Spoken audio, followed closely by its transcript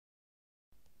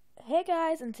Hey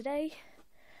guys, and today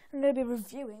I'm going to be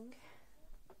reviewing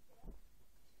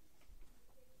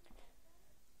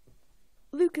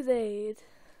Lucozade.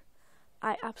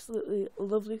 I absolutely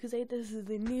love Lucozade. This is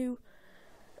the new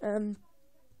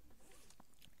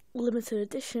limited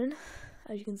edition,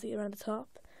 as you can see around the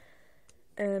top.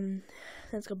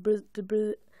 It's got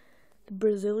the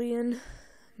Brazilian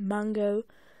mango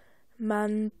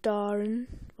Mandarin.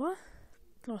 What?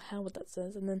 I don't know how what that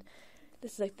says. And then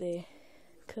this is like the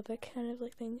cover kind of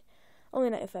like thing. Only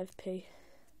 95p.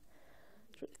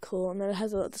 It's really cool. And then it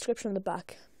has a description on the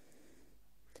back.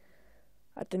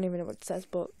 I don't even know what it says,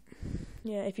 but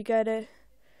yeah, if you get it,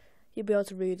 you'll be able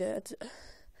to read it. I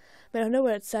mean, I know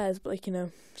what it says, but like, you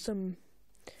know, the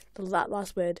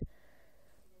last word.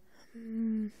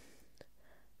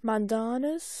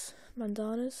 Mandanas?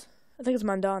 I think it's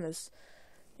mandanas.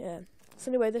 Yeah.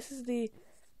 So anyway, this is the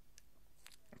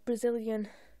Brazilian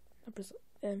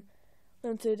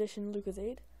limited edition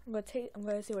Lucozade. I'm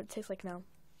gonna see what it tastes like now.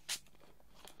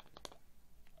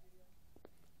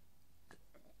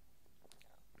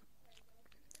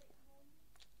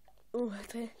 Ooh,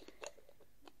 it's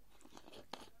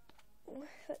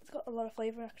got a lot of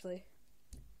flavour actually.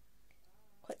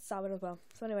 Quite sour as well.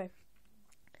 So anyway,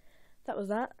 that was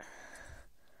that.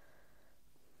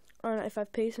 On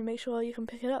 95p, so make sure you can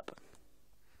pick it up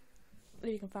if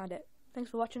you can find it.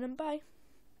 Thanks for watching and bye.